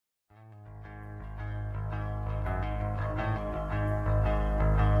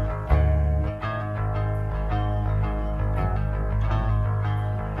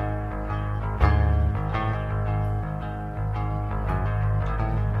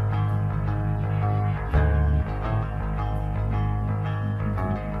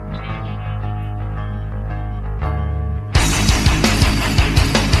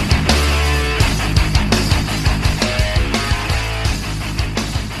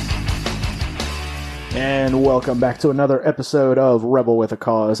And welcome back to another episode of Rebel with a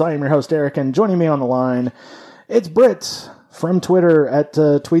Cause. I am your host, Eric, and joining me on the line, it's Britt from Twitter at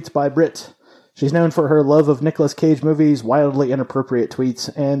Tweets by Brit. She's known for her love of Nicolas Cage movies, wildly inappropriate tweets,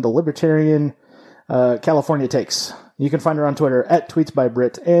 and the libertarian California takes. You can find her on Twitter at Tweets by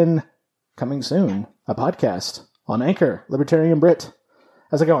Brit, and coming soon, a podcast on Anchor, Libertarian Brit.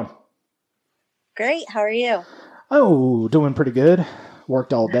 How's it going? Great. How are you? Oh, doing pretty good.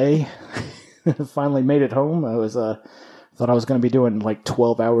 Worked all day. Finally made it home. I was thought I was going to be doing like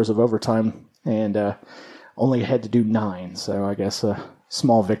 12 hours of overtime, and only had to do 9. So I guess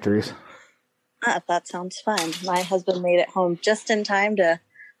small victories. That sounds fun. My husband made it home just in time to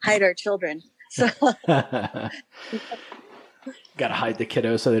hide our children. So Got to hide the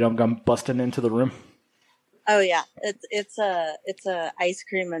kiddos so they don't come busting into the room. oh yeah, it's a ice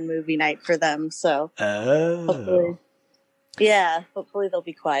cream and movie night for them. So hopefully they'll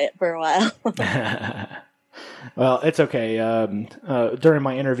be quiet for a while. Well, it's okay. During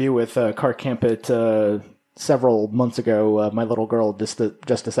my interview with Clark Campett several months ago, my little girl just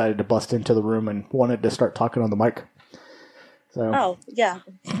decided to bust into the room and wanted to start talking on the mic. So, oh yeah,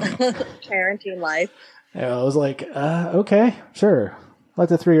 parenting life. Yeah, I was like, okay, sure. Let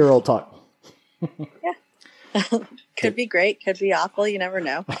the 3-year-old talk. Yeah, could be great, could be awful. You never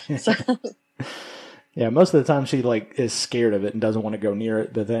know. So. Yeah, most of the time she is scared of it and doesn't want to go near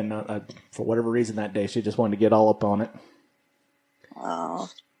it. But then, for whatever reason that day, she just wanted to get all up on it. Oh.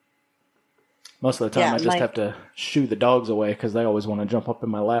 Most of the time, I just have to shoo the dogs away because they always want to jump up in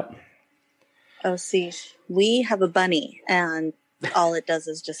my lap. Oh, see, we have a bunny, and all it does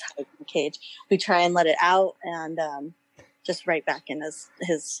is just hide in the cage. We try and let it out, and just right back in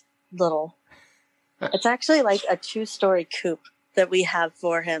his little. It's actually like a 2-story coop that we have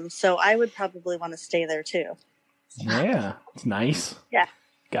for him, so I would probably want to stay there too. Yeah, it's nice. Yeah,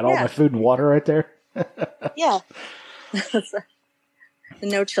 got all my food and water right there. Yeah.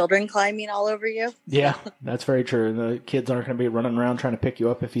 No children climbing all over you. Yeah, that's very true. The kids aren't going to be running around trying to pick you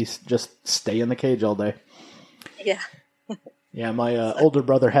up if you just stay in the cage all day. Yeah. Yeah, my older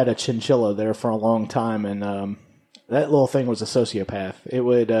brother had a chinchilla there for a long time, and that little thing was a sociopath. It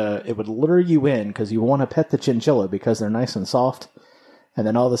would lure you in because you want to pet the chinchilla because they're nice and soft, and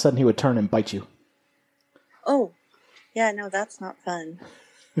then all of a sudden he would turn and bite you. Oh, yeah, no, that's not fun.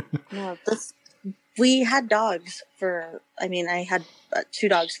 No, we had dogs I had 2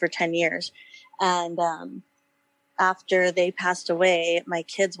 dogs for 10 years, and after they passed away, my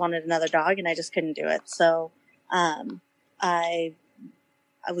kids wanted another dog, and I just couldn't do it. So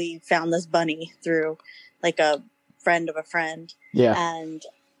we found this bunny through like a friend of a friend. Yeah. And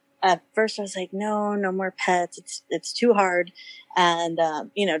at first I was like, no more pets. It's too hard. And,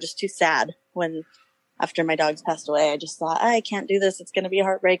 just too sad when after my dogs passed away, I just thought, I can't do this. It's going to be a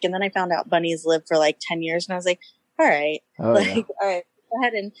heartbreak. And then I found out bunnies live for like 10 years. And I was like, all right, all right, go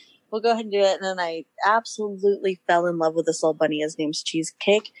ahead and we'll go ahead and do it. And then I absolutely fell in love with this little bunny. His name's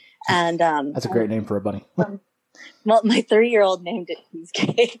Cheesecake. And, that's a great name for a bunny. Well, my 3-year-old named it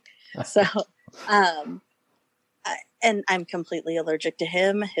Cheesecake. So, and I'm completely allergic to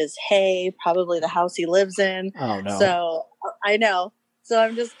him, his hay, probably the house he lives in. Oh, no. So I know. So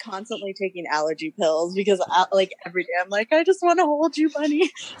I'm just constantly taking allergy pills because every day I'm like, I just want to hold you, bunny.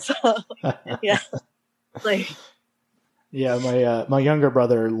 So yeah, yeah, my younger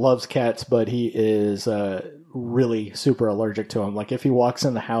brother loves cats, but he is really super allergic to them. Like if he walks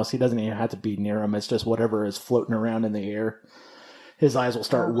in the house, he doesn't even have to be near him. It's just whatever is floating around in the air. His eyes will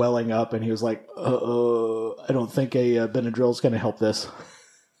start welling up, and he was like, I don't think a Benadryl is going to help this.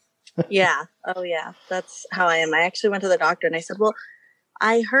 Yeah. Oh, yeah. That's how I am. I actually went to the doctor, and I said, well,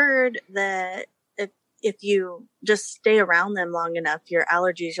 I heard that if you just stay around them long enough, your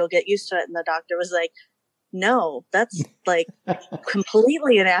allergies, you'll get used to it. And the doctor was like, no, that's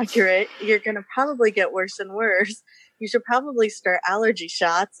completely inaccurate. You're going to probably get worse and worse. You should probably start allergy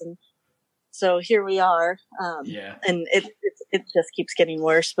shots. And so here we are. Yeah. And it just keeps getting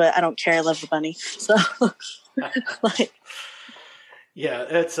worse, but I don't care. I love the bunny. So yeah,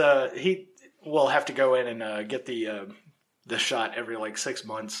 it's he will have to go in and get the shot every 6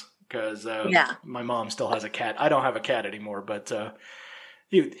 months because my mom still has a cat. I don't have a cat anymore, but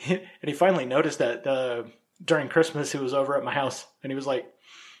he finally noticed that during Christmas he was over at my house and he was like,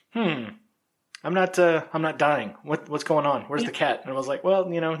 I'm not dying. What's going on? Where's the cat? And I was like, well,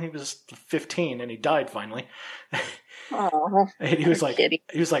 he was 15 and he died finally. Oh, and he was like,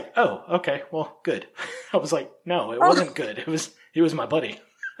 oh, okay, well, good. I was like, no, it wasn't good. He was my buddy.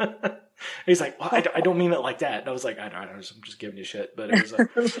 He's like, well, I don't mean it like that. And I was like, I don't know, I'm just giving you shit. But it was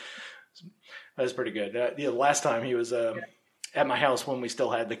that was pretty good. The last time he was at my house when we still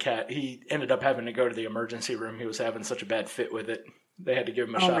had the cat. He ended up having to go to the emergency room. He was having such a bad fit with it. They had to give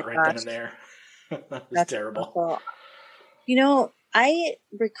him a shot right then and there. That was terrible. Awful. You know, I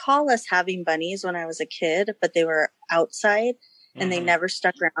recall us having bunnies when I was a kid, but they were outside and they never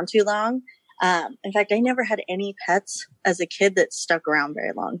stuck around too long. In fact, I never had any pets as a kid that stuck around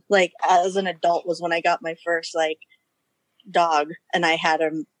very long. Like as an adult was when I got my first like dog, and I had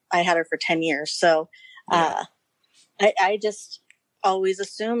her for 10 years. So, I just always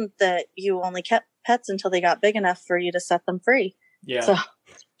assumed that you only kept pets until they got big enough for you to set them free. Yeah. So,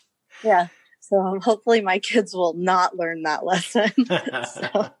 yeah. So hopefully my kids will not learn that lesson.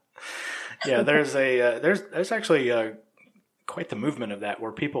 Yeah, there's actually quite the movement of that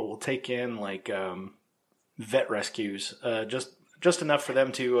where people will take in like vet rescues, just enough for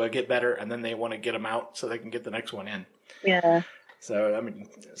them to get better, and then they want to get them out so they can get the next one in. Yeah. So I mean,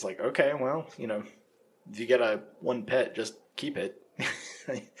 it's like, okay, well, if you get one pet, just keep it.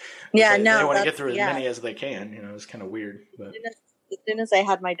 Yeah, they want to get through as many as they can. It's kind of weird. But as soon as I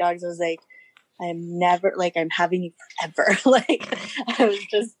had my dogs, I was like, I'm having you forever. Like I was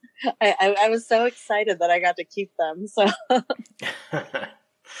just, I was so excited that I got to keep them. So.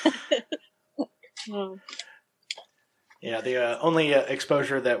 Yeah, the only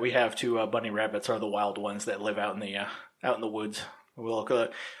exposure that we have to bunny rabbits are the wild ones that live out in the woods. We'll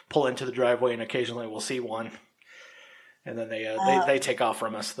pull into the driveway and occasionally we'll see one, and then they take off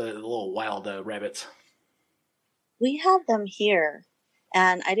from us. The little wild rabbits. We have them here.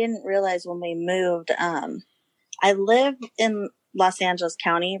 And I didn't realize when we moved, I live in Los Angeles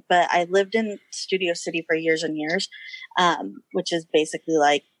County, but I lived in Studio City for years and years, which is basically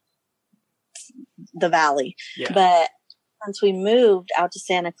like the valley. Yeah. But once we moved out to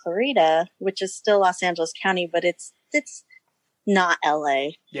Santa Clarita, which is still Los Angeles County, but it's not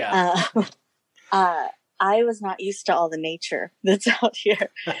LA. Yeah. I was not used to all the nature that's out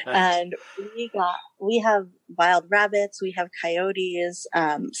here. And we have wild rabbits, we have coyotes,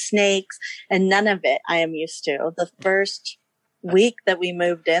 snakes, and none of it I am used to. The first week that we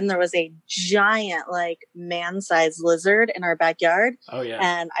moved in, there was a giant, like man-sized lizard in our backyard. Oh yeah.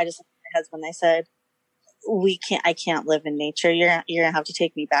 And I just looked at my husband, I said, I can't live in nature. You're gonna have to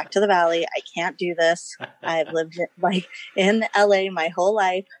take me back to the valley. I can't do this. I've lived in LA my whole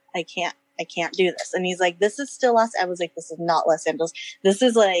life. I can't do this. And he's like, this is still I was like, this is not Los Angeles. This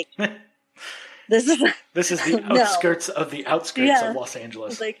is like, this is the outskirts of the outskirts of Los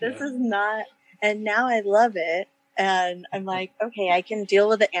Angeles. Like, this is not, and now I love it. And I'm like, okay, I can deal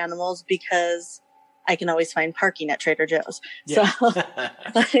with the animals because I can always find parking at Trader Joe's. Yeah.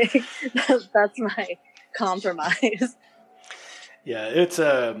 So that's my compromise. Yeah. It's,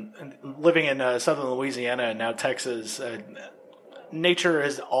 living in southern Louisiana and now Texas, nature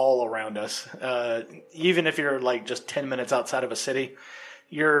is all around us. Even if you're like just 10 minutes outside of a city,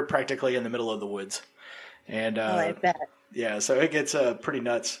 you're practically in the middle of the woods. And I bet. Yeah, so it gets pretty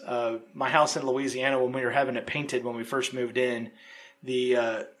nuts. My house in Louisiana, when we were having it painted when we first moved in,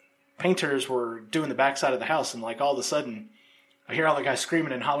 the painters were doing the backside of the house, and like all of a sudden, I hear all the guys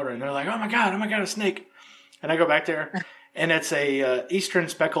screaming and hollering. They're like, oh my God, a snake. And I go back there, and it's a eastern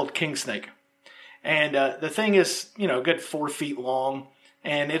speckled king snake. And the thing is, a good 4 feet long,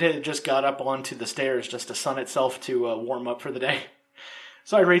 and it had just got up onto the stairs just to sun itself to warm up for the day.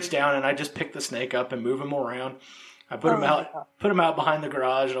 So I reached down and I just picked the snake up and move him around. I put him out behind the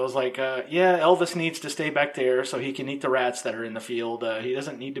garage. And I was like, yeah, Elvis needs to stay back there so he can eat the rats that are in the field. He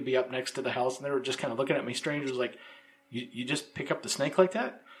doesn't need to be up next to the house. And they were just kind of looking at me strange. It was like, you just pick up the snake like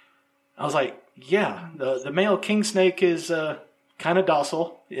that? I was like, yeah, the male king snake is kind of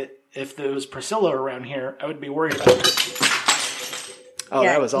docile. If there was Priscilla around here, I would be worried about it. Oh,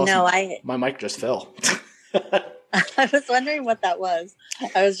 yeah, that was awesome. No, my mic just fell. I was wondering what that was.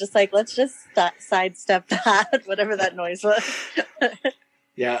 I was just like, let's just sidestep that, whatever that noise was.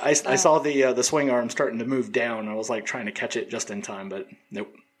 Yeah, I saw the swing arm starting to move down. I was like trying to catch it just in time, but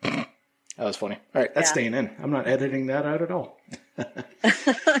nope. That was funny. All right, that's staying in. I'm not editing that out at all.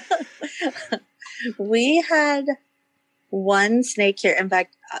 We had one snake here. In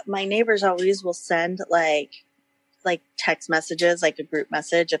fact, my neighbors always will send like text messages, like a group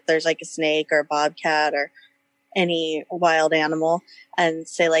message, if there's like a snake or a bobcat or any wild animal, and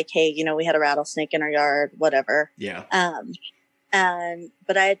say like, hey, we had a rattlesnake in our yard, whatever. Yeah.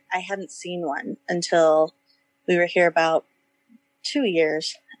 But I hadn't seen one until we were here about 2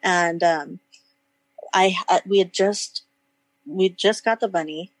 years, and we'd just got the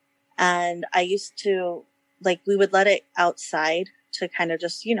bunny, and I used to we would let it outside to kind of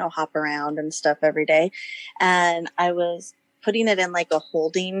just, hop around and stuff every day. And I was putting it in like a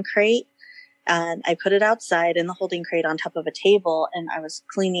holding crate. and I put it outside in the holding crate on top of a table, and I was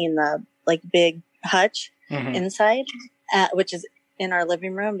cleaning the like big hutch inside, which is in our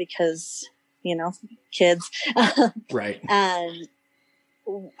living room because, you know, kids. Right. And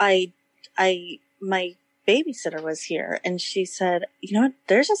my babysitter was here, and she said, you know what,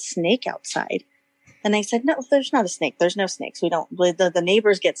 there's a snake outside. And I said, no, there's not a snake. There's no snakes. We don't, the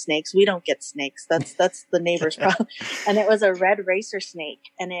neighbors get snakes. We don't get snakes. That's the neighbor's problem. And it was a red racer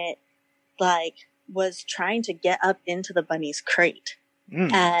snake, and it like was trying to get up into the bunny's crate.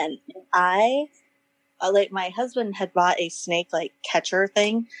 And I like, my husband had bought a snake like catcher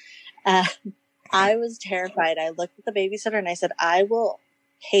thing. I was terrified. I looked at the babysitter and I said, I will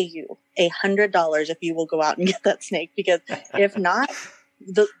pay you $100 if you will go out and get that snake, because if not,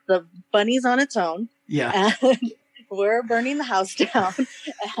 the bunny's on its own. Yeah. And we're burning the house down.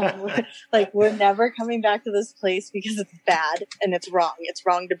 And we're never coming back to this place because it's bad and it's wrong. It's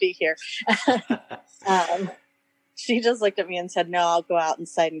wrong to be here. She just looked at me and said, no, I'll go out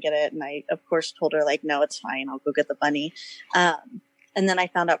inside and get it. And I, of course, told her, like, no, it's fine. I'll go get the bunny. And then I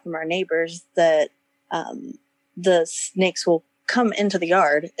found out from our neighbors that the snakes will come into the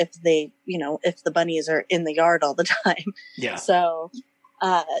yard if they, you know, if the bunnies are in the yard all the time. Yeah. So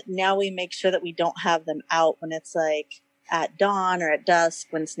now we make sure that we don't have them out when it's like at dawn or at dusk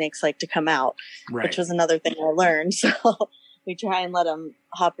when snakes like to come out, which was another thing I learned. So we try and let him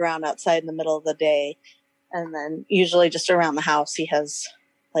hop around outside in the middle of the day. And then usually just around the house, he has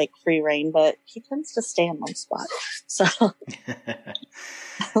like free reign, but he tends to stay in one spot. So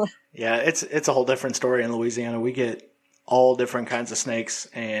yeah, it's a whole different story in Louisiana. We get all different kinds of snakes,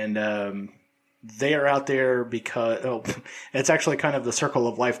 and they are out there because it's actually kind of the circle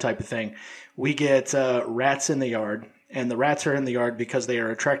of life type of thing. We get rats in the yard, and the rats are in the yard because they are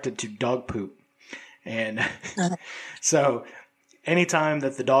attracted to dog poop. And so anytime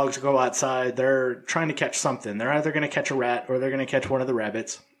that the dogs go outside, they're trying to catch something. They're either going to catch a rat or they're going to catch one of the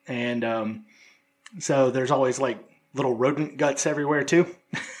rabbits. And so there's always like little rodent guts everywhere too.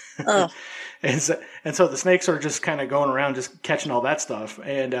 And so the snakes are just kind of going around just catching all that stuff.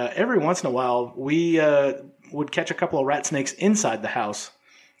 And every once in a while, we would catch a couple of rat snakes inside the house,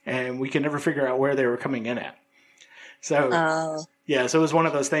 and we could never figure out where they were coming in at. So, yeah, so it was one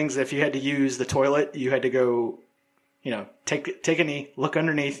of those things, if you had to use the toilet, you had to go, you know, take a knee, look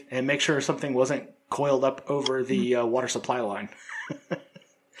underneath, and make sure something wasn't coiled up over the water supply line.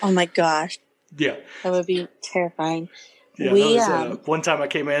 Oh, my gosh. Yeah. That would be terrifying. Yeah, one time I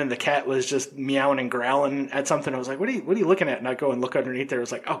came in and the cat was just meowing and growling at something. I was like, what are you looking at? And I go and look underneath there. I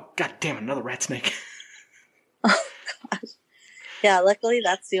was like, oh, God damn, another rat snake. Oh, gosh. Yeah, luckily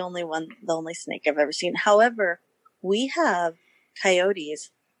that's the only snake I've ever seen. However, we have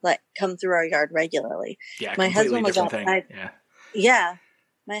coyotes that come through our yard regularly. Yeah, my husband was outside.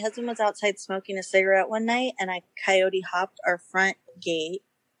 My husband was outside smoking a cigarette one night, and a coyote hopped our front gate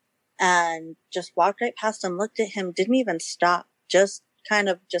and just walked right past him, looked at him, didn't even stop, just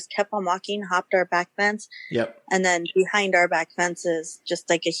kept on walking, hopped our back fence. Yep. And then behind our back fence is just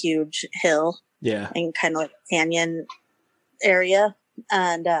like a huge hill. Yeah. And kind of like a canyon area.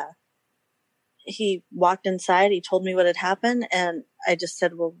 And he walked inside, he told me what had happened, and I just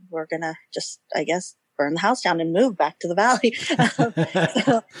said, well, we're going to just, I guess, burn the house down and move back to the valley. So,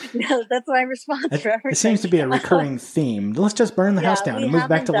 that's my response for everything. It seems to be a recurring theme. Let's just burn the house down and move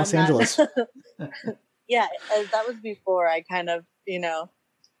back to Los Angeles. Yeah, that was before I kind of,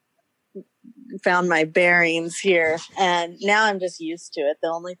 found my bearings here. And now I'm just used to it. The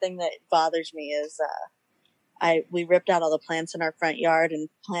only thing that bothers me is we ripped out all the plants in our front yard and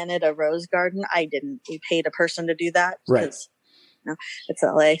planted a rose garden. I didn't. We paid a person to do that. Right. It's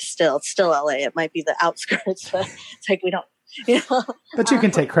LA still. It's still LA. It might be the outskirts, but it's like we don't, But you can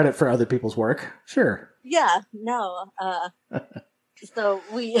take credit for other people's work. Sure. Yeah, no. So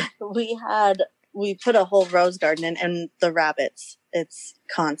we put a whole rose garden in, and the rabbits, it's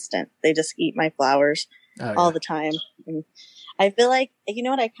constant. They just eat my flowers all the time. And I feel like,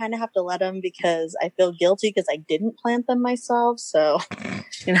 what, I kind of have to let them because I feel guilty because I didn't plant them myself. So,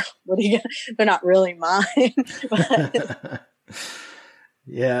 what are you gonna, they're not really mine. But,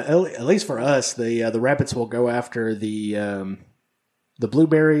 yeah, at least for us, the rabbits will go after the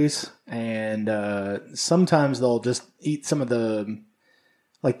blueberries, and sometimes they'll just eat some of the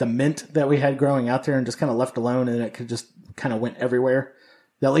mint that we had growing out there and just kind of left alone, and it could just kind of went everywhere.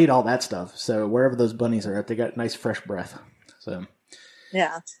 They'll eat all that stuff. So wherever those bunnies are at, they got nice fresh breath. So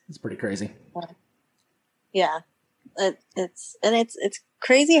yeah, it's pretty crazy. Yeah, it's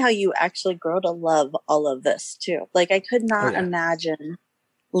crazy how you actually grow to love all of this too. Like I could not imagine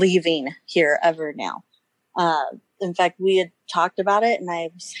leaving here ever now. in fact, we had talked about it, and I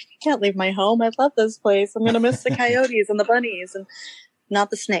was like, I can't leave my home. I love this place. I'm going to miss the coyotes and the bunnies, and not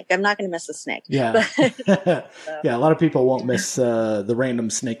the snake. I'm not going to miss the snake. Yeah. But, yeah. A lot of people won't miss the random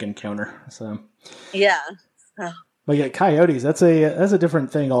snake encounter. So. Yeah. But yeah, coyotes, that's a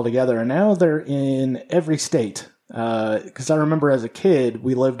different thing altogether. And now they're in every state. Because I remember as a kid,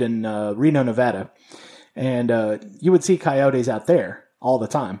 we lived in Reno, Nevada. And you would see coyotes out there all the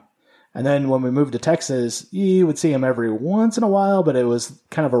time. And then when we moved to Texas, you would see them every once in a while, but it was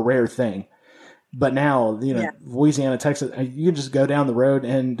kind of a rare thing. But now, Louisiana, Texas, you can just go down the road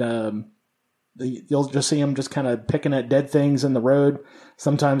and you'll just see them just kind of picking at dead things in the road.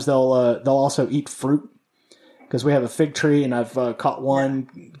 Sometimes they'll also eat fruit. Because we have a fig tree, and I've caught one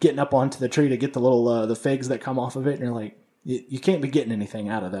getting up onto the tree to get the little the figs that come off of it, and you're like, you can't be getting anything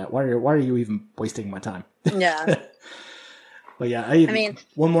out of that. Why are you even wasting my time? Yeah. But yeah, I mean,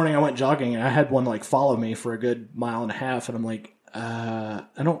 one morning I went jogging, and I had one like follow me for a good mile and a half, and I'm like, I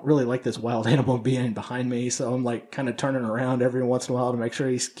don't really like this wild animal being behind me, so I'm like kind of turning around every once in a while to make sure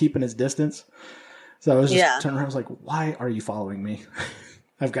he's keeping his distance. So I was just turning around, I was like, why are you following me?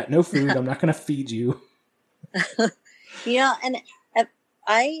 I've got no food. I'm not going to feed you. Yeah, and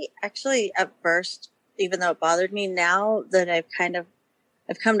I actually at first, even though it bothered me, now that I've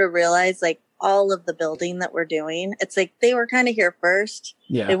come to realize like all of the building that we're doing, it's like they were kind of here first.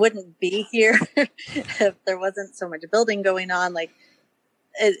 Yeah, they wouldn't be here if there wasn't so much building going on. Like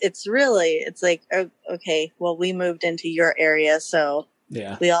it's like, oh, okay, well, we moved into your area, so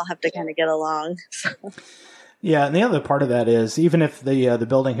we all have to kind of get along. Yeah, and the other part of that is even if the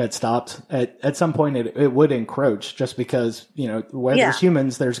building had stopped at some point, it would encroach just because where there's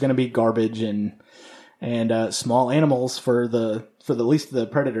humans, there's going to be garbage and small animals for the least the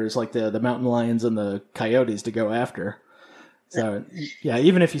predators like the mountain lions and the coyotes to go after. So yeah,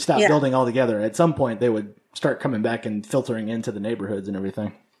 even if you stop building altogether, at some point they would start coming back and filtering into the neighborhoods and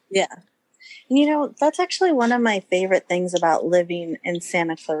everything. Yeah, that's actually one of my favorite things about living in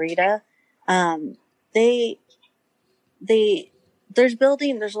Santa Clarita.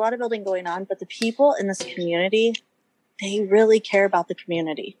 There's a lot of building going on, but the people in this community, they really care about the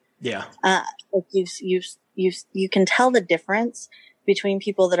community. Yeah. Like you can tell the difference between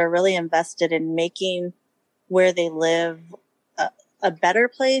people that are really invested in making where they live a better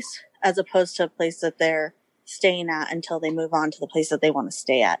place as opposed to a place that they're staying at until they move on to the place that they want to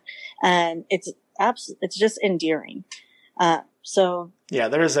stay at. And it's just endearing. So yeah,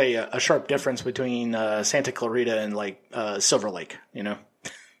 there is a sharp difference between Santa Clarita and like Silver Lake,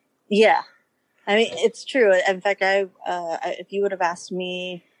 Yeah, I mean it's true. In fact, if you would have asked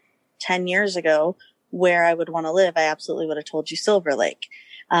me 10 years ago where I would want to live, I absolutely would have told you Silver Lake.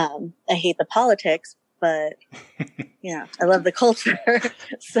 I hate the politics, but I love the culture.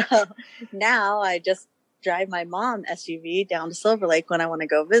 So now I just drive my mom SUV down to Silver Lake when I want to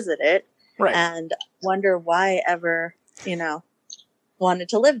go visit it, right? And wonder why I ever wanted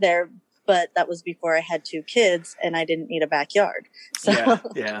to live there, but that was before I had 2 kids and I didn't need a backyard. So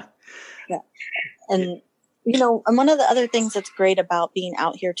yeah. And and one of the other things that's great about being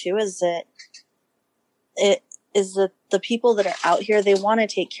out here too is that the people that are out here, they want to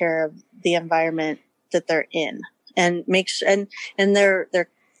take care of the environment that they're in and make sure, and they're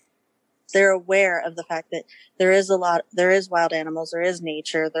aware of the fact that there is wild animals, there is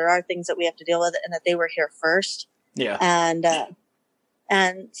nature, there are things that we have to deal with, and that they were here first. Yeah.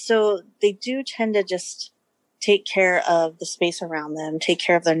 And so they do tend to just take care of the space around them, take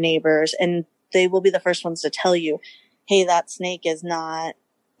care of their neighbors, and they will be the first ones to tell you, hey, that's not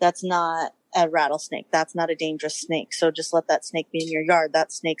a rattlesnake. That's not a dangerous snake. So just let that snake be in your yard.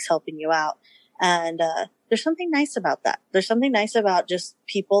 That snake's helping you out. And, there's something nice about that. There's something nice about just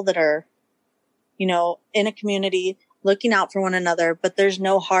people that are, in a community looking out for one another, but there's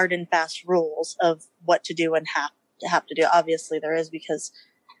no hard and fast rules of what to do and have to do. Obviously there is, because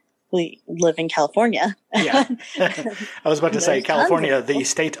we live in California. Yeah. I was about to say California, the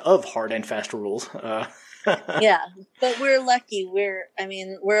state of hard and fast rules. Yeah, but we're lucky. We're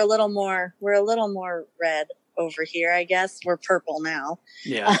a little more red over here, I guess. We're purple now.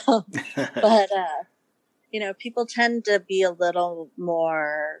 Yeah. But, people tend to be a little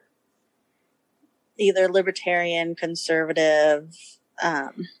more either libertarian, conservative,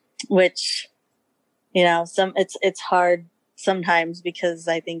 which, it's hard sometimes because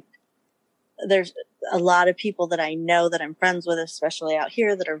I think there's a lot of people that I know that I'm friends with, especially out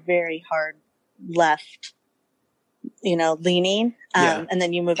here, that are very hard left, leaning. And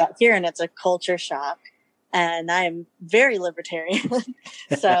then you move out here and it's a culture shock. And I'm very libertarian.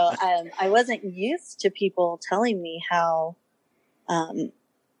 So I wasn't used to people telling me how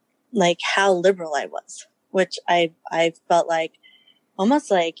liberal I was. which I felt like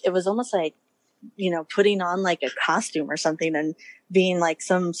it was almost like, putting on like a costume or something and being like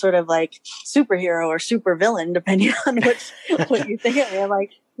some sort of like superhero or super villain, depending on what you think of me. I'm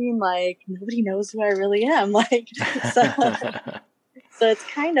like being like, nobody knows who I really am. Like, so it's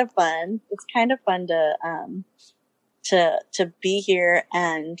kind of fun. It's kind of fun to be here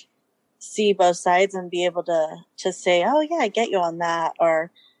and see both sides and be able to say, oh yeah, I get you on that.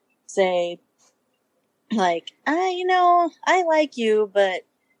 Or say like, I like you, but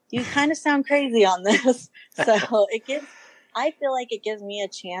you kind of sound crazy on this. So I feel like it gives me a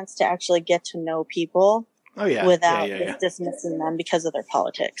chance to actually get to know people without dismissing them because of their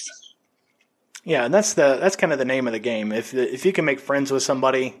politics. Yeah, and that's kind of the name of the game. If you can make friends with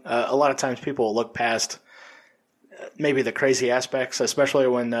somebody, a lot of times people will look past maybe the crazy aspects, especially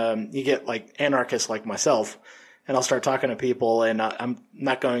when you get like anarchists like myself, and I'll start talking to people, and I'm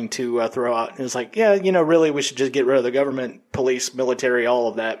not going to throw out. It's like, yeah, really, we should just get rid of the government, police, military, all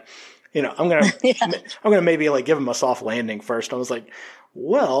of that. I'm gonna maybe like give them a soft landing first. I was like,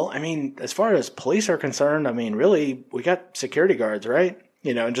 well, I mean, as far as police are concerned, I mean, really, we got security guards, right?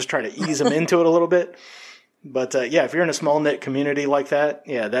 And just try to ease them into it a little bit. But if you're in a small knit community like that,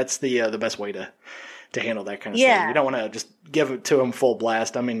 that's the best way to handle that kind of stuff. You don't want to just give it to them full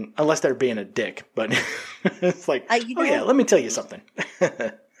blast. I mean, unless they're being a dick. But it's like, let me tell you something.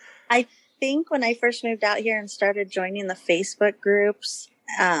 I think when I first moved out here and started joining the Facebook groups,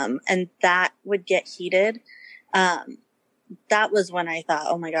 and that would get heated, that was when I thought,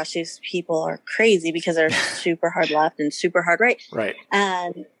 oh my gosh, these people are crazy because they're super hard left and super hard right. Right.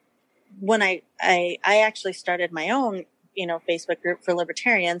 And when I actually started my own, Facebook group for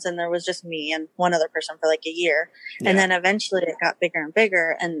libertarians, and there was just me and one other person for like a year. Yeah. And then eventually it got bigger and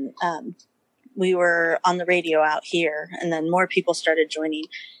bigger, and we were on the radio out here, and then more people started joining.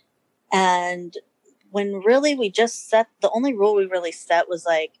 And when really we just set, the only rule we really set was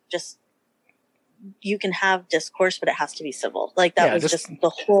like, just, you can have discourse, but it has to be civil. Like that was just the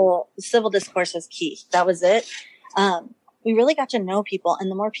whole civil discourse is key. That was it. We really got to know people, and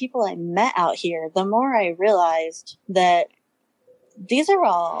the more people I met out here, the more I realized that these are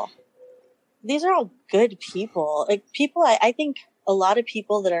all good people. Like people, I think a lot of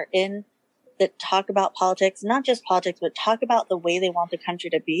people that talk about politics, not just politics, but talk about the way they want the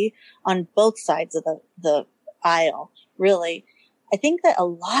country to be on both sides of the aisle, really. I think that a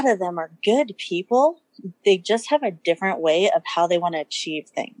lot of them are good people. They just have a different way of how they want to achieve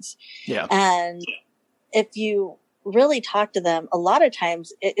things. Yeah. And if you really talk to them, a lot of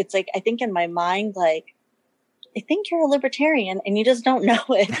times it's like, I think in my mind, like, I think you're a libertarian and you just don't know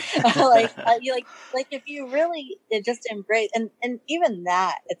it. like if you really just embrace, and even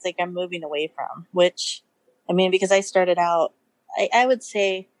that, it's like I'm moving away from, which, I mean, because I started out, I would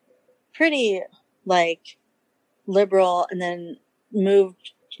say pretty like liberal, and then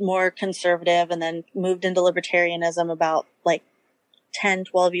moved more conservative, and then moved into libertarianism about like 10,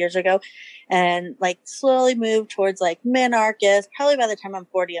 12 years ago, and like slowly moved towards like minarchist. Probably by the time I'm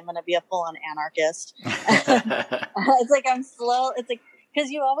 40, I'm going to be a full on anarchist. It's like I'm slow. It's like, cause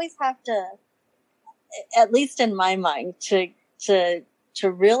you always have to, at least in my mind, to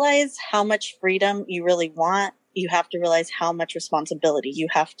realize how much freedom you really want, you have to realize how much responsibility you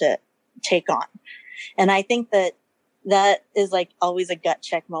have to take on. And I think that is like always a gut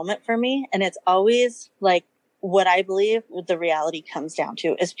check moment for me. And it's always like, what I believe the reality comes down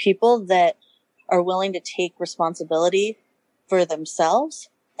to is people that are willing to take responsibility for themselves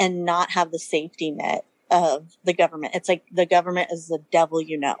and not have the safety net of the government. It's like the government is the devil,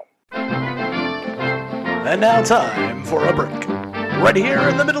 And now time for a break. Right here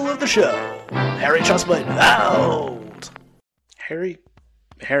in the middle of the show. Harry Chusman out. Harry,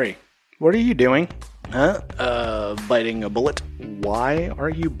 what are you doing? Biting a bullet. Why are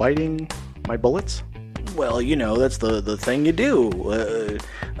you biting my bullets? Well, that's the thing you do.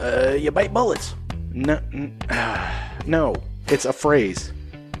 You bite bullets. No, it's a phrase.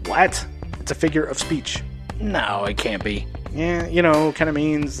 What? It's a figure of speech. No, it can't be. Yeah, kind of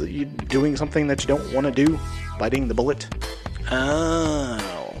means you're doing something that you don't want to do. Biting the bullet.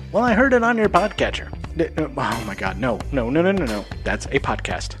 Oh. Well, I heard it on your podcatcher. Oh my god, no. That's a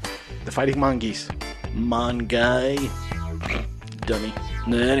podcast. The Fighting Mongeese. Monguy. Dummy.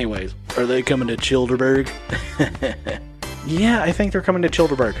 Anyways, are they coming to Childerberg? Yeah, I think they're coming to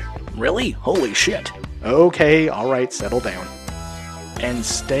Childerberg. Really? Holy shit. Okay, alright, settle down. And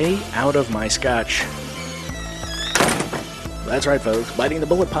stay out of my scotch. That's right, folks. Biting the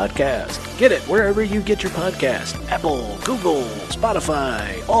Bullet Podcast. Get it wherever you get your podcast. Apple, Google,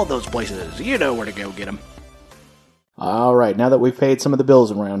 Spotify, all those places. You know where to go get them. Alright, now that we've paid some of the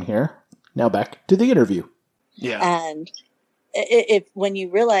bills around here, now back to the interview. Yeah. And if when you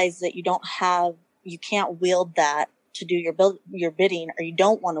realize that you can't wield that to do your bidding, or you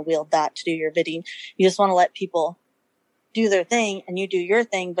don't want to wield that to do your bidding, you just want to let people do their thing and you do your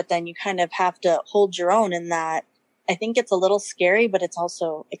thing, but then you kind of have to hold your own in that. I think it's a little scary, but it's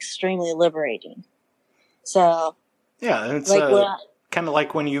also extremely liberating. So yeah, it's kind of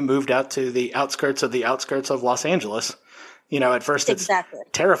like when you moved out to the outskirts of Los Angeles. At first it's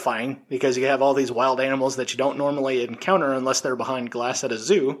terrifying because you have all these wild animals that you don't normally encounter unless they're behind glass at a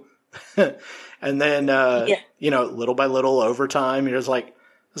zoo. And then, little by little over time, you're just like,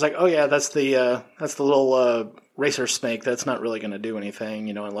 it's like, oh yeah, that's the little racer snake. That's not really going to do anything,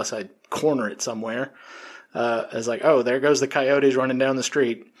 unless I corner it somewhere. It's like, oh, there goes the coyotes running down the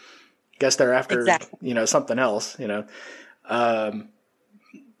street. Guess they're after, something else,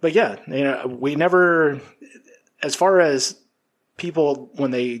 but yeah, we never, as far as people,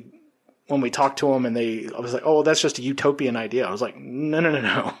 when we talked to them I was like, oh, that's just a utopian idea. I was like,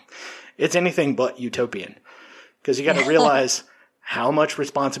 no. It's anything but utopian, because you got to realize how much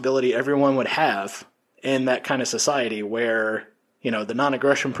responsibility everyone would have in that kind of society where, the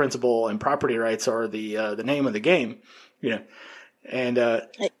non-aggression principle and property rights are the name of the game, and,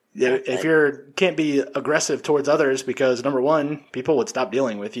 if you can't be aggressive towards others because, number one, people would stop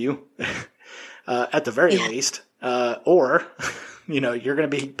dealing with you at the very least, or, you're going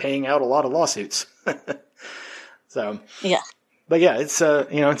to be paying out a lot of lawsuits. So, yeah. But yeah, it's,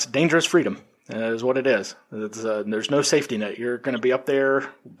 it's dangerous freedom is what it is. There's no safety net. You're going to be up there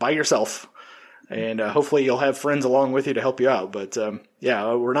by yourself, and hopefully you'll have friends along with you to help you out. But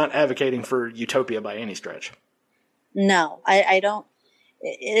we're not advocating for utopia by any stretch. No, I don't.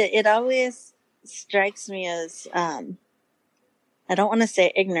 It always strikes me as, I don't want to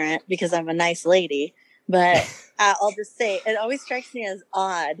say ignorant because I'm a nice lady, but I'll just say it always strikes me as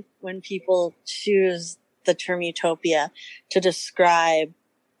odd when people choose the term utopia to describe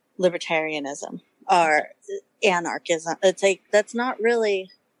libertarianism or anarchism. It's like, that's not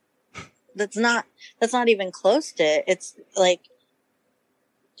even close to it. It's like,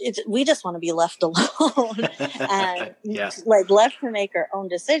 we just want to be left alone and like left to make our own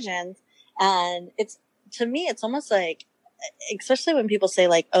decisions. And to me, it's almost like, especially when people say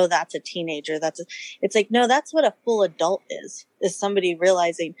like, oh, that's a teenager. It's like, no, that's what a full adult is somebody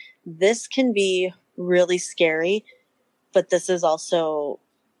realizing this can be really scary, but this is also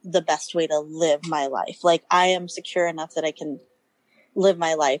the best way to live my life. Like, I am secure enough that I can live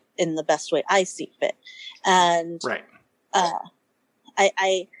my life in the best way I see fit. And, right.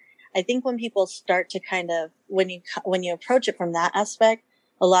 I think when people start to kind of, when you approach it from that aspect,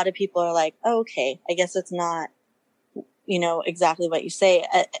 a lot of people are like, oh, okay, I guess it's not, exactly what you say.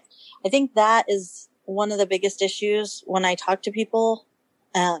 I think that is one of the biggest issues when I talk to people.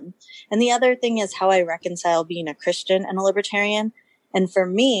 And the other thing is how I reconcile being a Christian and a libertarian. And for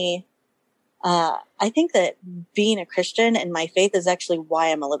me, I think that being a Christian and my faith is actually why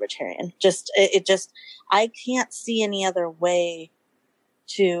I'm a libertarian. I can't see any other way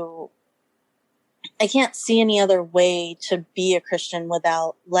to be a Christian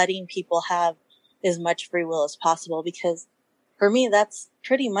without letting people have as much free will as possible. Because for me, that's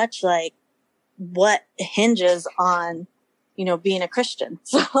pretty much like what hinges on, being a Christian.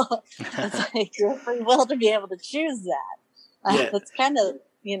 So it's like your free will to be able to choose that. That's kind of,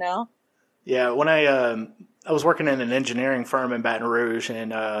 Yeah. When I was working in an engineering firm in Baton Rouge,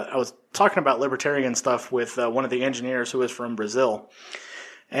 and I was talking about libertarian stuff with one of the engineers who was from Brazil.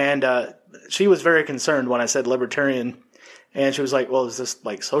 And she was very concerned when I said libertarian. And she was like, well, is this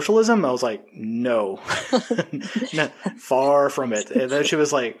like socialism? I was like, no, no, far from it. And then she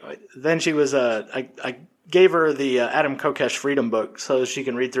was like, I gave her the Adam Kokesh Freedom book so she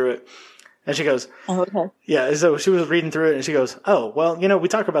can read through it. And she goes, oh, okay. Yeah. So she was reading through it and she goes, oh, well, we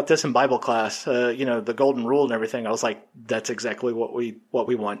talk about this in Bible class, the golden rule and everything. I was like, that's exactly what we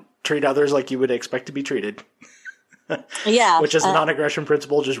want. Treat others like you would expect to be treated. Yeah. Which is the non-aggression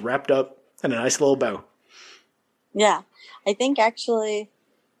principle just wrapped up in a nice little bow. Yeah. I think actually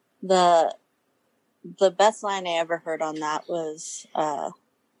the best line I ever heard on that was,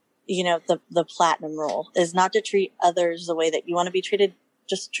 the platinum rule is not to treat others the way that you want to be treated.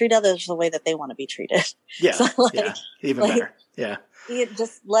 Just treat others the way that they want to be treated. Yeah. So even better. Yeah. You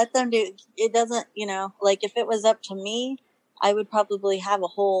just let them do it. Doesn't, if it was up to me, I would probably have a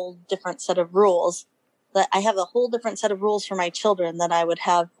whole different set of rules. That I have a whole different set of rules for my children than I would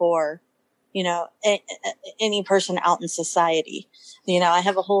have for, any person out in society. I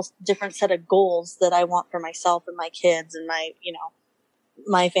have a whole different set of goals that I want for myself and my kids and my,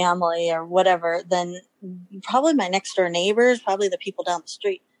 my family or whatever than probably my next door neighbors, probably the people down the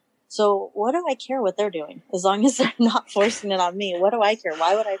street. So what do I care what they're doing? As long as they're not forcing it on me, what do I care?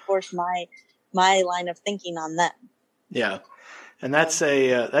 Why would I force my line of thinking on them? Yeah. And that's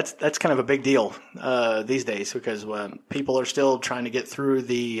that's kind of a big deal these days, because people are still trying to get through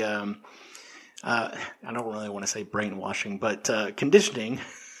the I don't really want to say brainwashing, but conditioning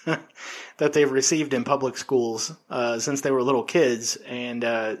that they've received in public schools since they were little kids. And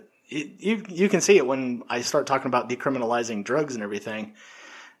you can see it when I start talking about decriminalizing drugs and everything.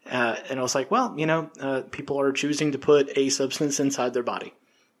 And I was like, well, people are choosing to put a substance inside their body.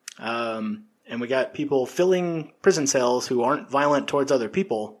 And we got people filling prison cells who aren't violent towards other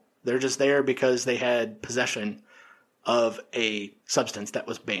people. They're just there because they had possession of a substance that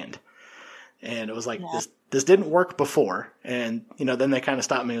was banned. And it was like, this didn't work before. And, then they kind of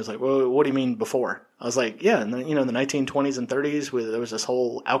stopped me. It was like, well, what do you mean before? I was like, yeah, in the 1920s and 30s, where there was this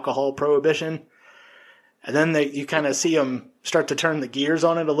whole alcohol prohibition. And then you kind of see them start to turn the gears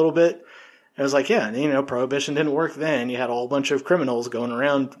on it a little bit. And it was like, yeah, prohibition didn't work then. You had a whole bunch of criminals going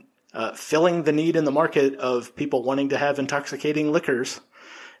around filling the need in the market of people wanting to have intoxicating liquors.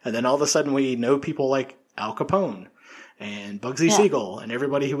 And then all of a sudden we know people like Al Capone and Bugsy Siegel and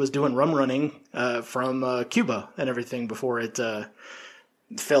everybody who was doing rum running from Cuba and everything before it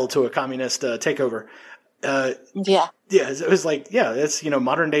fell to a communist takeover. It was like, it's,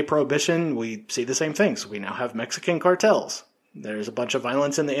 modern day prohibition. We see the same things. We now have Mexican cartels. There's a bunch of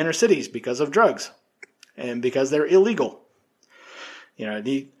violence in the inner cities because of drugs and because they're illegal.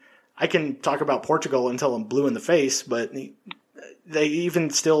 I can talk about Portugal until I'm blue in the face, but they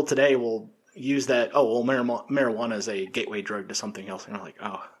even still today will use that. Oh, well, marijuana is a gateway drug to something else. And I'm like,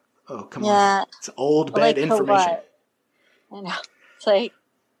 oh, come on. It's old, bad information. I know. It's like,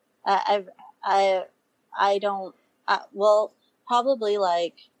 I don't, probably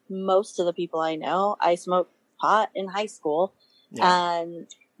like most of the people I know, I smoked pot in high school and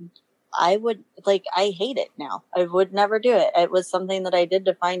I hate it now. I would never do it. It was something that I did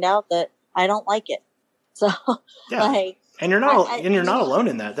to find out that I don't like it. So and you're not alone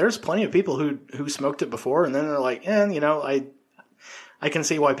in that. There's plenty of people who smoked it before and then they're like, I can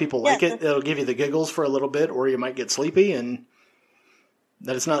see why people like it. It'll give you the giggles for a little bit, or you might get sleepy, and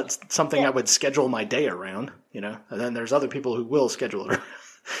that it's not something I would schedule my day around, And then there's other people who will schedule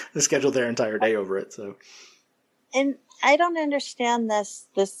their entire day over it. So, and I don't understand this.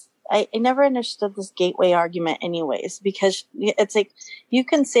 I never understood this gateway argument, anyways, because it's like you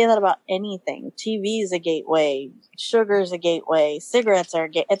can say that about anything. TV is a gateway, sugar is a gateway, cigarettes are a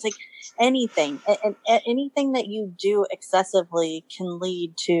gateway. It's like anything, and anything that you do excessively can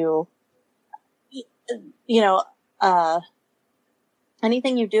lead to,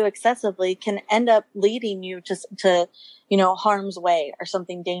 anything you do excessively can end up leading you to harm's way or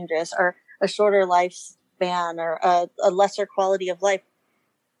something dangerous or a shorter lifespan or a lesser quality of life.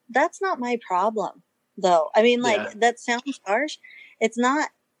 That's not my problem, though. I mean, that sounds harsh. It's not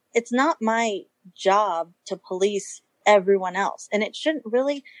my job to police everyone else. And it shouldn't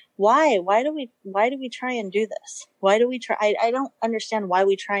really. Why do we try and do this? Why do we try? I don't understand why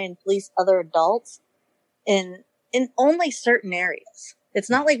we try and police other adults in only certain areas. It's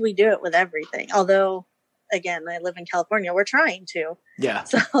not like we do it with everything. Although, again, I live in California. We're trying to. Yeah.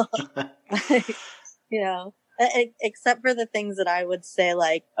 So, except for the things that I would say,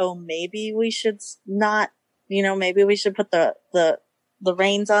 like, oh, maybe we should not, maybe we should put the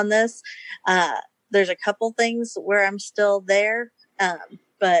reins on this. There's a couple things where I'm still there.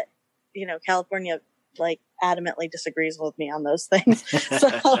 But, California, adamantly disagrees with me on those things.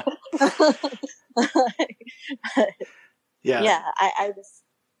 So,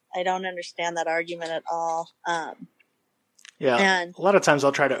 I don't understand that argument at all. And a lot of times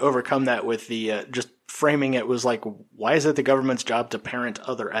I'll try to overcome that with the just framing it was like, why is it the government's job to parent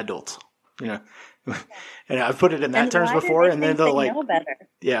other adults? And I've put it in that terms before, and then they'll like, know better?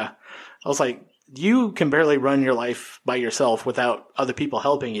 Yeah, I was like, you can barely run your life by yourself without other people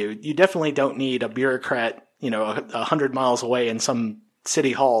helping you. You definitely don't need a bureaucrat, 100 miles away in some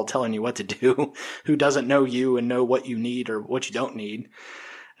city hall telling you what to do, who doesn't know you and know what you need or what you don't need.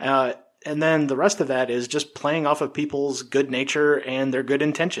 And then the rest of that is just playing off of people's good nature and their good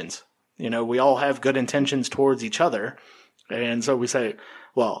intentions. We all have good intentions towards each other. And so we say,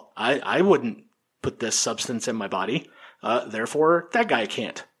 well, I wouldn't put this substance in my body. Therefore that guy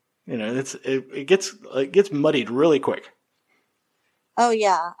can't. It gets muddied really quick. Oh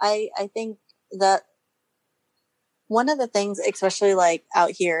yeah. I think that one of the things, especially like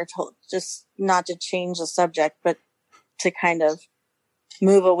out here, just not to change the subject, but to kind of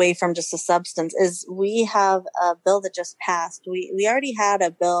move away from just a substance, is we have a bill that just passed. We already had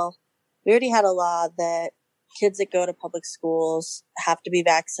a bill. We already had a law that kids that go to public schools have to be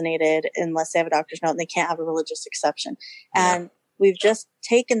vaccinated unless they have a doctor's note, and they can't have a religious exception. And we've just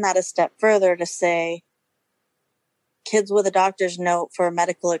taken that a step further to say kids with a doctor's note for a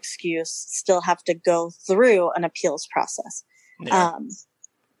medical excuse still have to go through an appeals process. Yeah.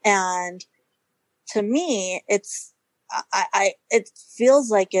 And to me, it feels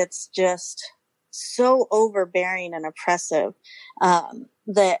like it's just so overbearing and oppressive,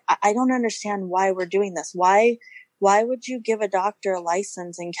 that I don't understand why we're doing this. Why would you give a doctor a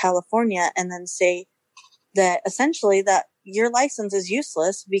license in California and then say that essentially that your license is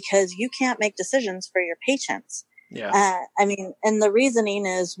useless because you can't make decisions for your patients? Yeah. I mean, and the reasoning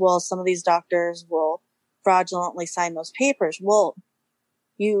is, well, some of these doctors will fraudulently sign those papers. Well,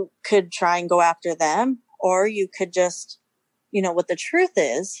 you could try and go after them, or you could just, what the truth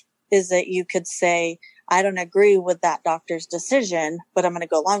is that you could say, I don't agree with that doctor's decision, but I'm going to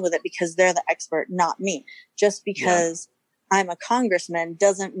go along with it because they're the expert, not me. Just because I'm a congressman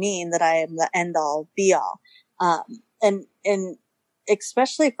doesn't mean that I am the end all be all. And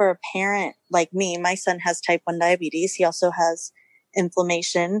especially for a parent like me, my son has type 1 diabetes. He also has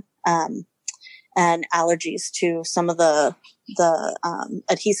inflammation, and allergies to some of the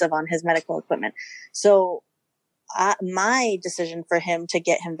adhesive on his medical equipment. So my decision for him to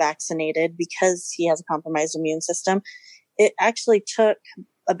get him vaccinated, because he has a compromised immune system, it actually took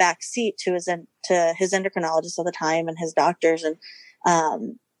a back seat to his endocrinologist at the time and his doctors,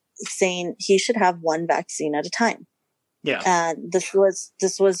 and saying he should have one vaccine at a time. Yeah. And this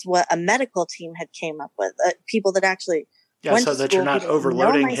was what a medical team had came up with. People that actually went so to that school, you're not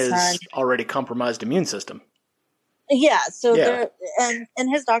overloading his already compromised immune system. Yeah. So and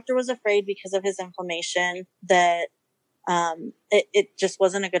his doctor was afraid because of his inflammation that it just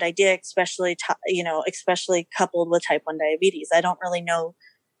wasn't a good idea, especially coupled with type 1 diabetes. I don't really know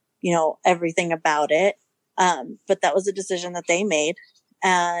everything about it, but that was a decision that they made,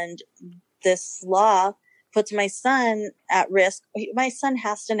 and this law puts my son at risk. My son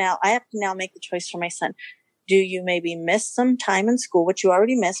I have to now make the choice for my son. Do you maybe miss some time in school, which you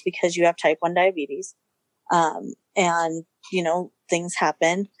already missed because you have type 1 diabetes? And things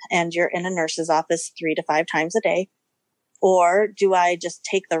happen and you're in a nurse's office 3 to 5 times a day. Or do I just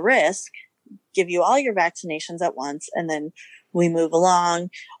take the risk, give you all your vaccinations at once, and then we move along?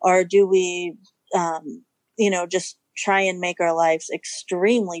 Or do we, just try and make our lives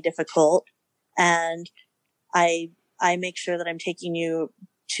extremely difficult, and I make sure that I'm taking you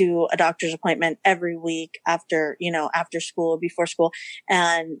to a doctor's appointment every week after school or before school,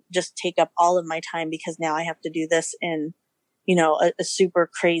 and just take up all of my time because now I have to do this in, a super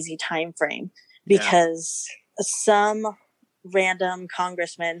crazy time frame because some random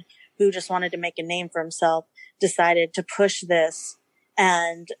congressman who just wanted to make a name for himself decided to push this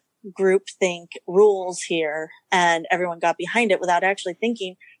and groupthink rules here, and everyone got behind it without actually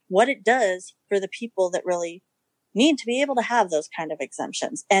thinking what it does for the people that really need to be able to have those kind of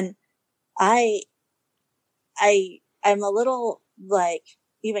exemptions. And I'm a little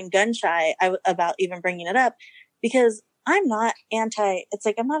even gun shy about even bringing it up, because I'm not I'm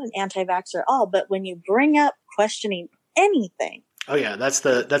not an anti-vaxxer at all, but when you bring up questioning anything. Oh yeah, that's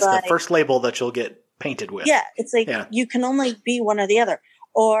the first label that you'll get painted with. Yeah, it's you can only be one or the other.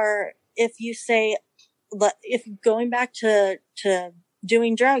 Or if you say, if going back to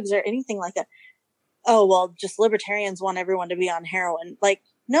doing drugs or anything like that, oh, well, just libertarians want everyone to be on heroin.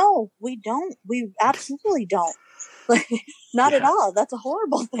 No, we don't. We absolutely don't. Not at all. That's a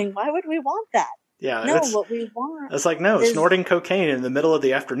horrible thing. Why would we want that? Yeah. No, what we want. It's snorting cocaine in the middle of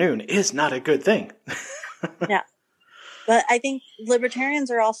the afternoon is not a good thing. Yeah. But I think libertarians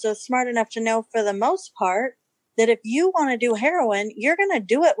are also smart enough to know, for the most part, that if you want to do heroin, you're going to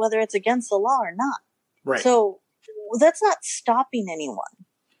do it whether it's against the law or not. Right. So that's not stopping anyone.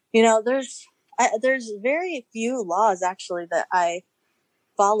 There's very few laws actually that I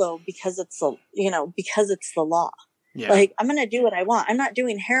follow because it's the law. Yeah. I'm going to do what I want. I'm not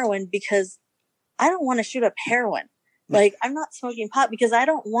doing heroin because I don't want to shoot up heroin. I'm not smoking pot because I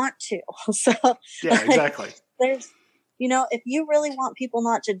don't want to. So yeah, exactly. There's, if you really want people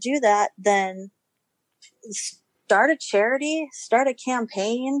not to do that, then start a charity, start a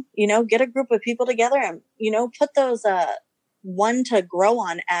campaign, get a group of people together and, put those, one to grow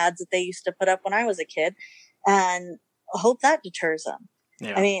on ads that they used to put up when I was a kid, and hope that deters them.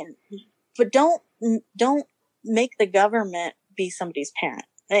 Yeah. I mean, but don't make the government be somebody's parent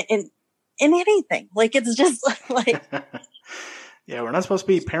in anything. It's just yeah, we're not supposed to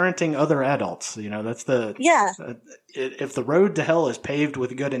be parenting other adults. That's if the road to hell is paved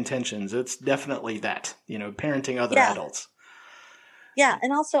with good intentions, it's definitely that, parenting other adults. Yeah.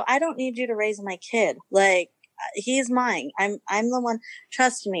 And also, I don't need you to raise my kid. he's mine. I'm the one.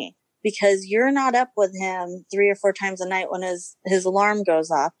 Trust me, because you're not up with him 3 or 4 times a night when his alarm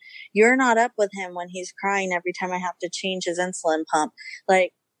goes off. You're not up with him when he's crying every time I have to change his insulin pump.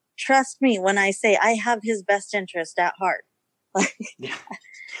 Like, trust me when I say I have his best interest at heart. Like, yeah.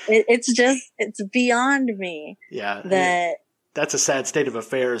 It's beyond me. Yeah. That that's a sad state of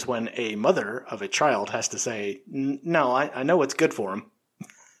affairs when a mother of a child has to say, no, I know what's good for him.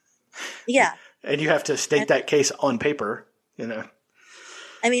 Yeah. And you have to state that case on paper,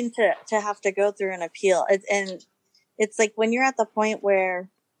 I mean, to have to go through an appeal. And it's like when you're at the point where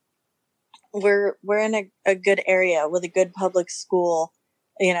we're in a good area with a good public school,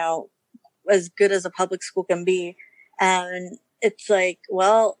 as good as a public school can be. And it's like,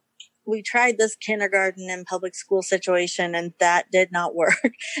 well, we tried this kindergarten and public school situation and that did not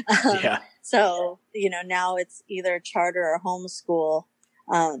work. Yeah. So, now it's either charter or homeschool,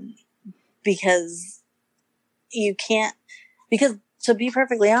 because to be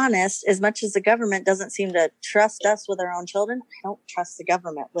perfectly honest, as much as the government doesn't seem to trust us with our own children, I don't trust the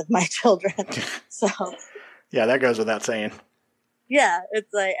government with my children. So yeah, that goes without saying. Yeah.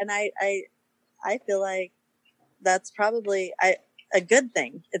 It's like, and I feel like that's probably a good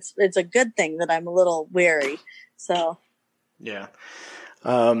thing. It's a good thing that I'm a little wary. So. Yeah.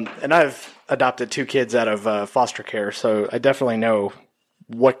 And I've adopted 2 kids out of foster care, so I definitely know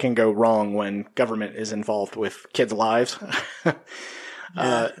what can go wrong when government is involved with kids' lives.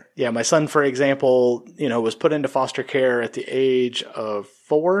 Yeah. My son, for example, was put into foster care at the age of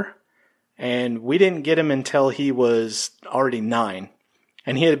 4, and we didn't get him until he was already 9,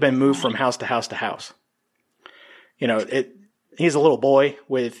 and he had been moved from house to house to house. He's a little boy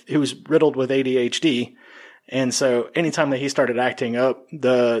who's riddled with ADHD. And so anytime that he started acting up,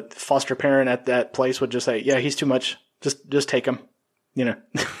 the foster parent at that place would just say, yeah, he's too much. Just take him, And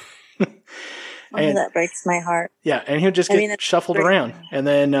that breaks my heart. Yeah. And he would just get shuffled around. And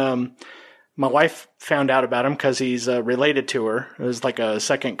then, my wife found out about him because he's related to her. It was like a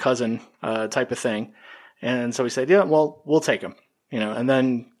second cousin type of thing. And so we said, yeah, well, we'll take him, and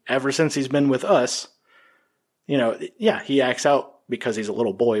then ever since he's been with us, he acts out because he's a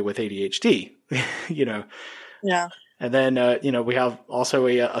little boy with ADHD, Yeah. And then, we have also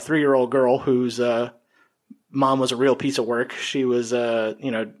a 3-year-old girl whose mom was a real piece of work. She was,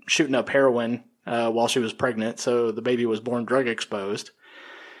 shooting up heroin while she was pregnant. So the baby was born drug exposed.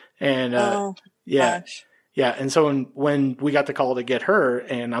 And yeah. Gosh. Yeah. And so when we got the call to get her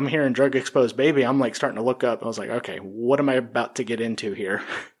and I'm hearing drug exposed baby, I'm like starting to look up. I was like, okay, what am I about to get into here?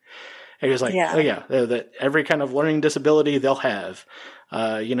 And he was like, oh yeah, that every kind of learning disability they'll have,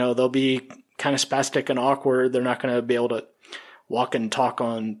 they'll be kind of spastic and awkward. They're not going to be able to walk and talk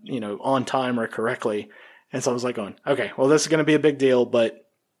on time or correctly. And so I was like going, okay, well, this is going to be a big deal, but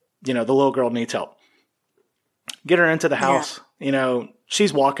the little girl needs help. Get her into the house. Yeah.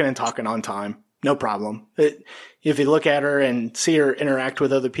 She's walking and talking on time. No problem. If you look at her and see her interact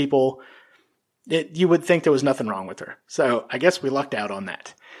with other people, you would think there was nothing wrong with her. So I guess we lucked out on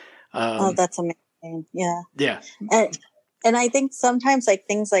that. That's amazing. Yeah. Yeah. And I think sometimes like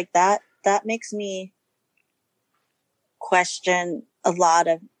things like that makes me question not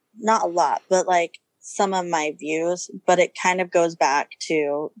a lot, but like some of my views, but it kind of goes back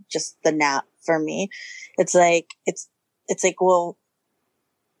to just the nap for me. It's like, well,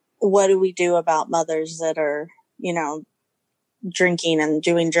 what do we do about mothers that are, drinking and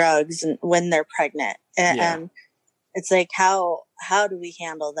doing drugs and when they're pregnant? And it's like, how do we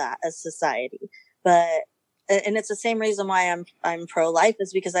handle that as society? And it's the same reason why I'm pro-life,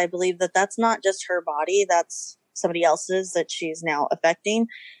 is because I believe that that's not just her body, that's somebody else's that she's now affecting.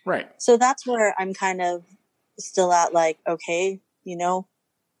 Right. So that's where I'm kind of still at, like, okay,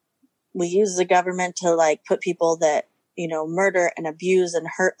 we use the government to like put people that, murder and abuse and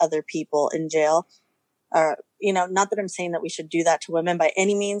hurt other people in jail. Not that I'm saying that we should do that to women by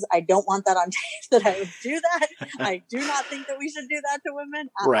any means. I don't want that on tape that I would do that. I do not think that we should do that to women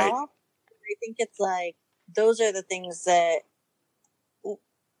at all. I think it's like, those are the things that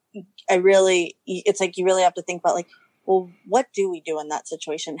it's like you really have to think about, like, well, what do we do in that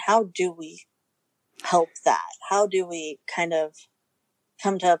situation? How do we help that? How do we kind of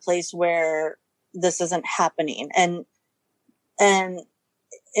come to a place where this isn't happening? And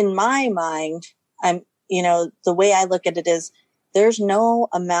in my mind, the way I look at it is there's no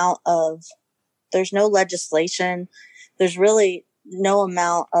legislation. There's really no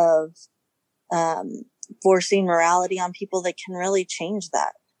amount of, forcing morality on people that can really change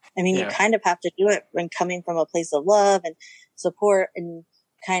that. I mean, you kind of have to do it when coming from a place of love and support and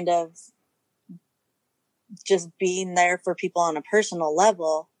kind of just being there for people on a personal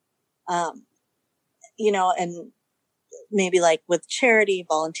level. and maybe like with charity,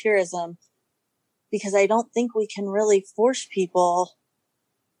 volunteerism, because I don't think we can really force people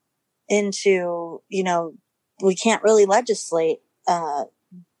into, we can't really legislate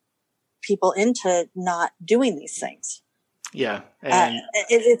people into not doing these things. Yeah. And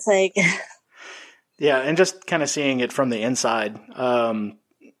it's like, yeah. And just kind of seeing it from the inside,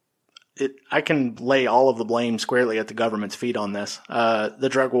 I can lay all of the blame squarely at the government's feet on this. The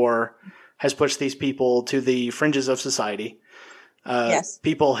drug war has pushed these people to the fringes of society. Yes.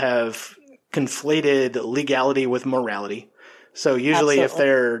 People have conflated legality with morality. So usually if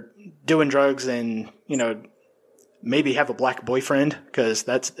they're doing drugs and, maybe have a black boyfriend, because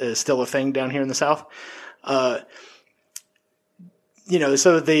that's still a thing down here in the South. So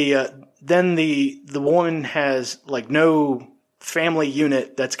then the woman has like no family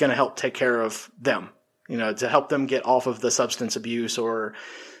unit that's going to help take care of them, to help them get off of the substance abuse or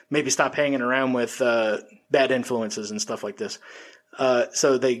maybe stop hanging around with bad influences and stuff like this.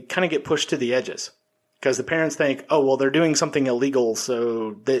 So they kind of get pushed to the edges because the parents think, oh, well, they're doing something illegal,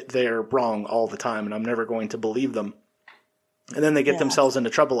 so they're wrong all the time, and I'm never going to believe them. And then they get themselves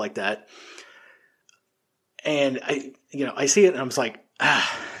into trouble like that. And I see it and I'm just like,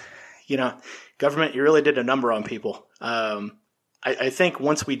 government, you really did a number on people. I think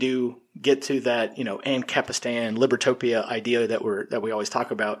once we do get to that, Ancapistan, Libertopia idea that we always talk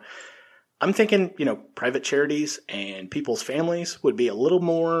about, I'm thinking, private charities and people's families would be a little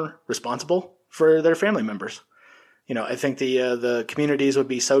more responsible for their family members. I think the communities would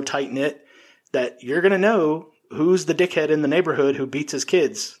be so tight knit that you're going to know who's the dickhead in the neighborhood who beats his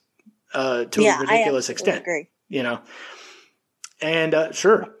kids to a ridiculous extent. Agree. And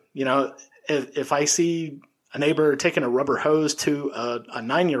sure, if I see a neighbor taking a rubber hose to a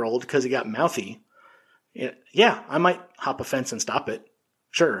 9-year-old because he got mouthy, I might hop a fence and stop it.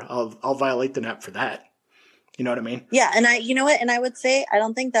 Sure, I'll violate the NAP for that. You know what I mean? Yeah, and I would say I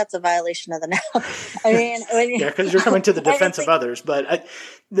don't think that's a violation of the NAP. I mean, because you're coming to the defense of others, but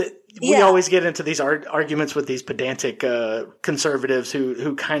we always get into these arguments with these pedantic conservatives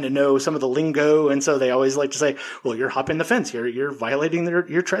who kind of know some of the lingo, and so they always like to say, "Well, you're hopping the fence. You're violating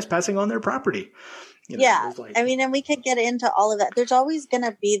you're trespassing on their property." And we could get into all of that. There's always going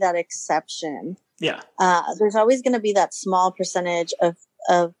to be that exception. Yeah. There's always going to be that small percentage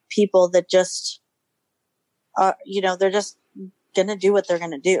of people that just, they're just going to do what they're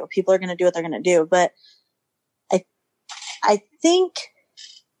going to do. People are going to do what they're going to do. But I think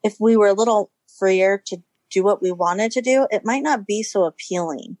if we were a little freer to do what we wanted to do, it might not be so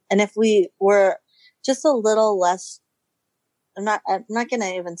appealing. And if we were just a little less, I'm not going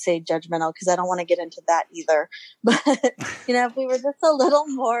to even say judgmental because I don't want to get into that either. But, if we were just a little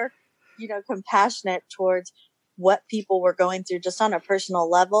more, compassionate towards what people were going through just on a personal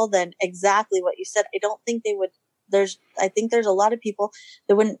level, then exactly what you said, I don't think they would, I think there's a lot of people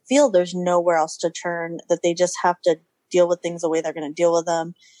that wouldn't feel there's nowhere else to turn, that they just have to deal with things the way they're going to deal with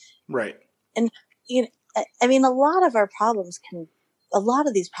them. Right. And, I mean, a lot of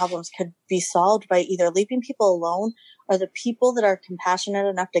these problems could be solved by either leaving people alone or the people that are compassionate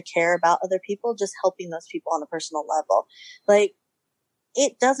enough to care about other people, just helping those people on a personal level. Like,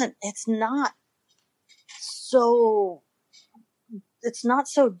 it's not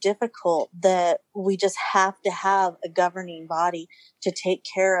so difficult that we just have to have a governing body to take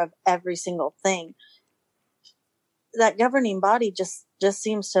care of every single thing. That governing body just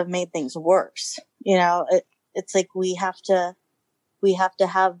seems to have made things worse. It's like we have to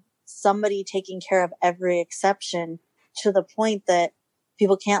have somebody taking care of every exception to the point that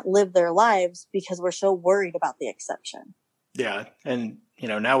people can't live their lives because we're so worried about the exception. Yeah. And,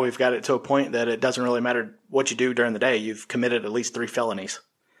 now we've got it to a point that it doesn't really matter what you do during the day. You've committed at least 3 felonies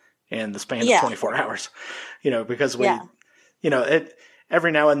in the span of 24 hours, because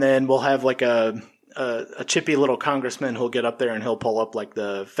every now and then we'll have like a chippy little congressman who'll get up there and he'll pull up like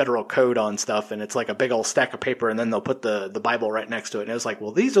the federal code on stuff. And it's like a big old stack of paper. And then they'll put the Bible right next to it. And it's like,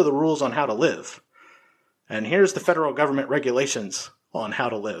 well, these are the rules on how to live. And here's the federal government regulations on how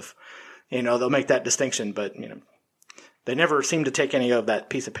to live. They'll make that distinction, but, they never seem to take any of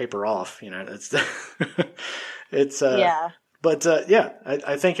that piece of paper off. It's, But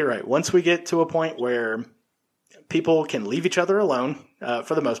I think you're right. Once we get to a point where people can leave each other alone,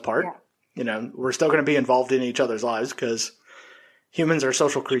 for the most part, we're still going to be involved in each other's lives because humans are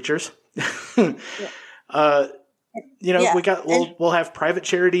social creatures. We'll have private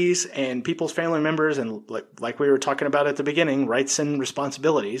charities and people's family members, and like we were talking about at the beginning, rights and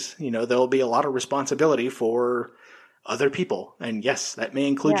responsibilities. There'll be a lot of responsibility for other people, and yes, that may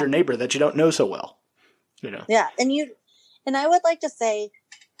include your neighbor that you don't know so well. Yeah, and I would like to say,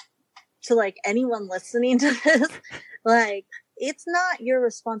 to like anyone listening to this, like, it's not your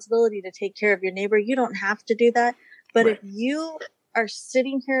responsibility to take care of your neighbor. You don't have to do that. But if you are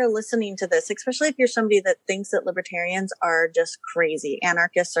sitting here listening to this, especially if you're somebody that thinks that libertarians are just crazy,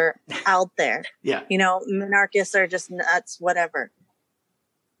 anarchists are out there, minarchists are just nuts, whatever.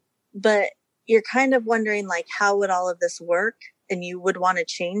 But you're kind of wondering, like, how would all of this work? And you would want to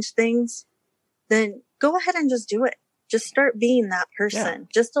change things, then go ahead and just do it. Just start being that person,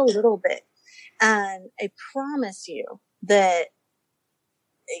 just a little bit. And I promise you that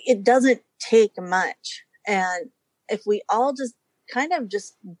it doesn't take much. And if we all just kind of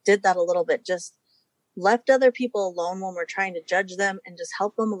just did that a little bit, just left other people alone when we're trying to judge them and just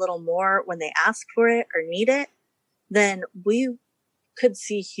help them a little more when they ask for it or need it, then we could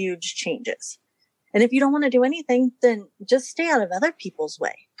see huge changes. And if you don't want to do anything, then just stay out of other people's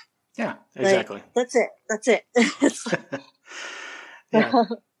way. Yeah, exactly. Like, that's it. Yeah.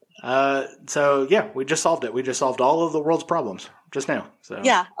 So yeah, we just solved it. We just solved all of the world's problems just now. So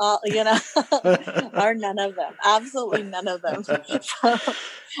yeah, or none of them. Absolutely none of them. So,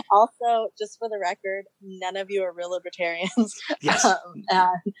 also, just for the record, none of you are real libertarians. Yes.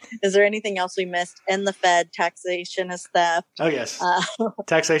 Is there anything else we missed? In the Fed, taxation is theft. Oh yes.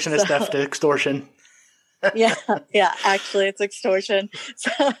 Taxation is theft, extortion. yeah. Actually, it's extortion.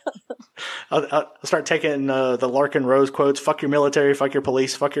 So, I'll start taking the Larkin Rose quotes. Fuck your military. Fuck your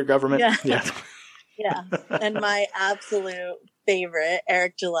police. Fuck your government. Yeah. Yeah. And my absolute favorite,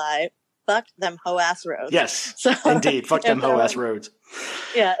 Eric July. Fuck them hoe-ass roads. Yes. So, indeed. Fuck them hoe-ass roads.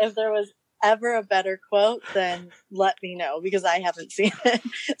 Yeah. If there was ever a better quote, then let me know, because I haven't seen it.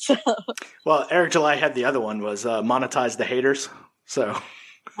 So. Well, Eric July had the other one, was monetize the haters. So.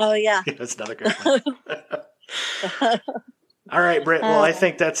 Oh, yeah. That's another good one. All right, Britt. Well, I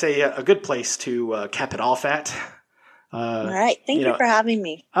think that's a good place to cap it off at. All right. Thank you for having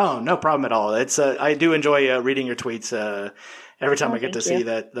me. Oh, no problem at all. It's I do enjoy reading your tweets every time I get to see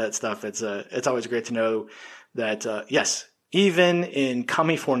that stuff. It's always great to know that, yes, even in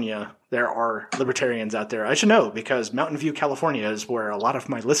California, there are libertarians out there. I should know, because Mountain View, California is where a lot of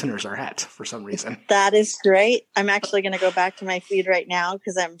my listeners are at for some reason. That is great. I'm actually going to go back to my feed right now,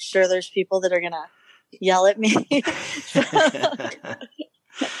 because I'm sure there's people that are going to yell at me.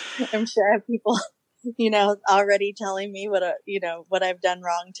 I'm sure I have people, already telling me what I've done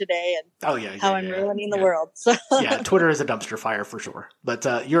wrong today and how I'm ruining the world. So yeah, Twitter is a dumpster fire for sure.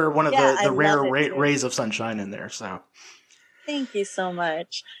 But you're one of the rare rays of sunshine in there. So thank you so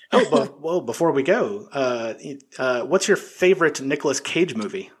much. Well, before we go, what's your favorite Nicolas Cage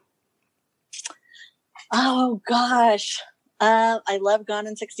movie? Oh gosh. I love Gone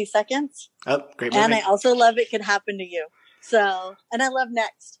in 60 Seconds. Oh, great movie. And I also love It Could Happen to You. So, and I love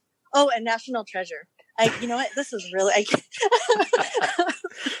Next. Oh, and National Treasure. You know what? This is really...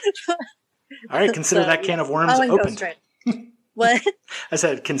 All right, consider that can of worms opened. What? I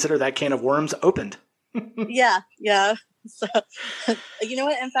said, consider that can of worms opened. Yeah. So, you know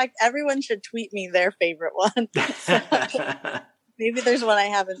what? In fact, everyone should tweet me their favorite one. Maybe there's one I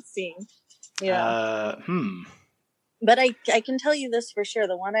haven't seen. Yeah. But I can tell you this for sure.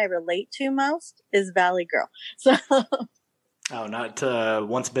 The one I relate to most is Valley Girl. So. Oh, not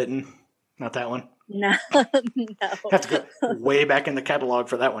Once Bitten? Not that one? No. Have to go way back in the catalog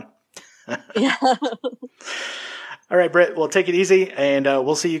for that one. Yeah. All right, Britt. Well, take it easy, and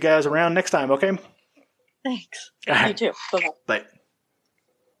we'll see you guys around next time, okay? Thanks. Right. You too. Bye-bye. Bye.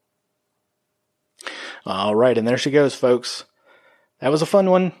 All right, and there she goes, folks. That was a fun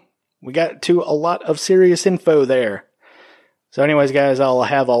one. We got to a lot of serious info there. So anyways, guys, I'll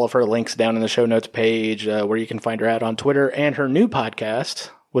have all of her links down in the show notes page where you can find her at on Twitter, and her new podcast,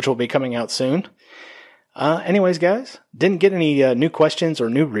 which will be coming out soon. Anyways, guys, didn't get any new questions or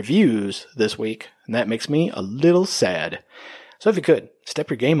new reviews this week, and that makes me a little sad. So if you could, step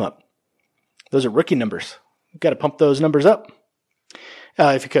your game up. Those are rookie numbers. You've got to pump those numbers up.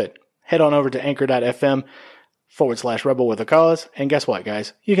 If you could, head on over to anchor.fm/rebel with a cause. And guess what,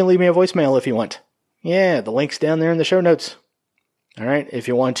 guys? You can leave me a voicemail if you want. Yeah, the link's down there in the show notes. All right. If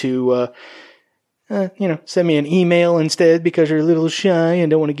you want to, send me an email instead because you're a little shy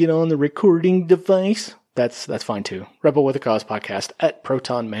and don't want to get on the recording device, that's fine too. Rebel with a Cause podcast at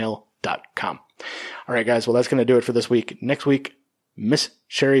protonmail.com. All right, guys. Well, that's going to do it for this week. Next week, Miss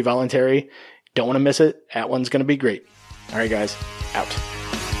Sherry Voluntary. Don't want to miss it. That one's going to be great. All right, guys. Out.